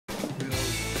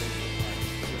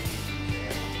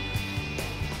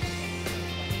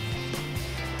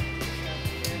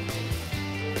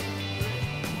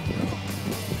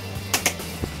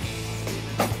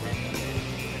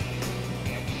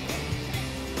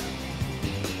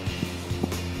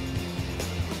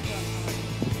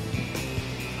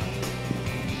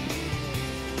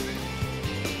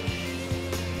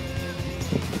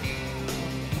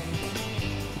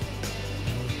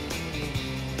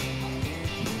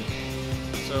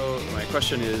So my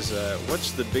question is,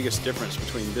 what's the biggest difference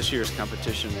between this year's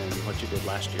competition and what you did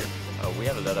last year? We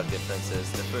have a lot of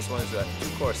differences. The first one is we have 2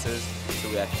 courses, so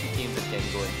we have 2 teams that can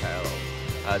go in parallel.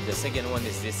 The second one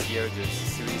is this year there's a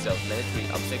series of mandatory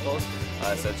obstacles,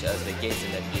 such as the gates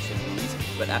and navigation buoys,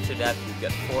 but after that we've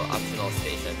got 4 optional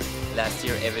stations. Last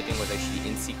year everything was actually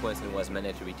in sequence and was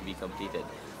mandatory to be completed.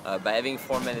 By having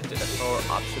 4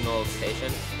 optional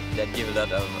stations, that give a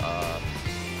lot of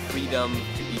freedom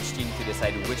to each team to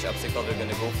decide which obstacle they're going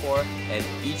to go for, and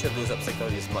each of those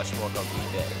obstacles is much more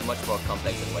complicated, much more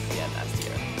complex than what we had last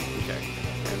year. Okay.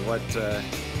 And what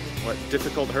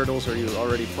difficult hurdles are you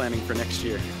already planning for next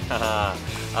year?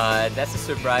 That's a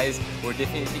surprise. We're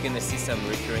definitely going to see some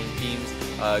recurring themes.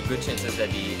 Good chances that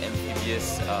the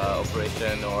amphibious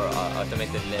operation or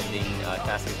automated landing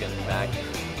task is going to be back.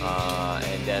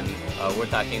 And then we're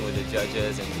talking with the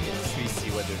judges and the industry,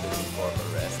 see what they're looking for the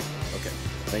rest. Okay.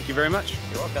 Thank you very much.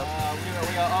 You're welcome.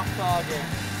 We are off target.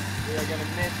 We are going to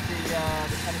miss the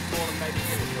tennis ball and maybe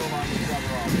hit the shoreline with the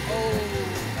other arm. Oh!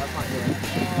 That's not good.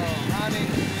 Oh, running,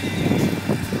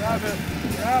 please. Grab it.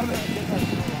 Grab it.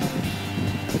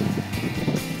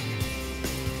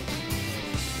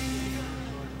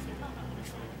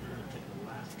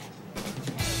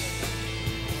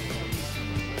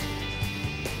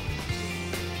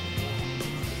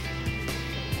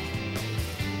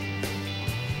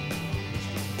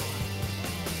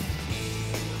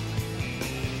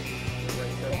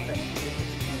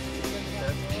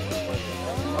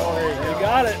 You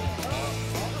got it.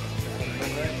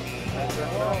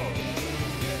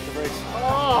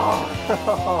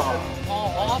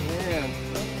 Oh, Man.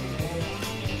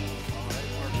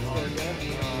 come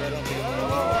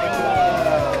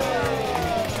on.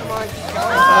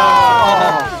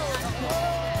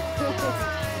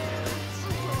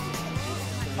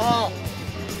 Oh.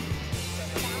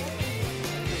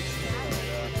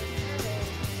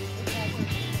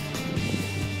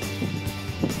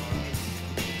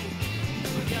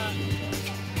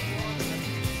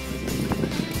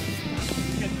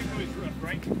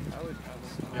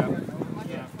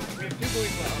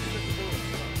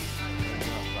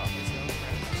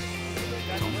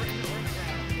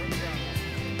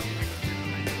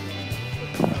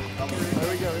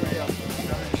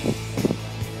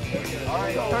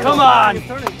 Come on!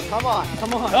 Come on!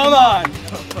 Come on! Come on!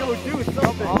 Yo, do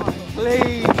something!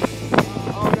 Please!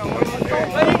 Oh no, Where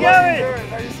are you going?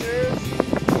 Are you serious? Yeah,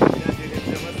 dude,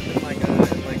 there must have been like an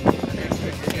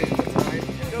extra time.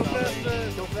 Go faster!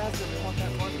 Go faster! We want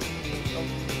that one.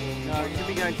 No, you should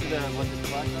be going to the, what's it,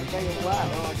 black?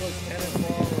 Oh, I go tennis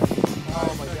ball.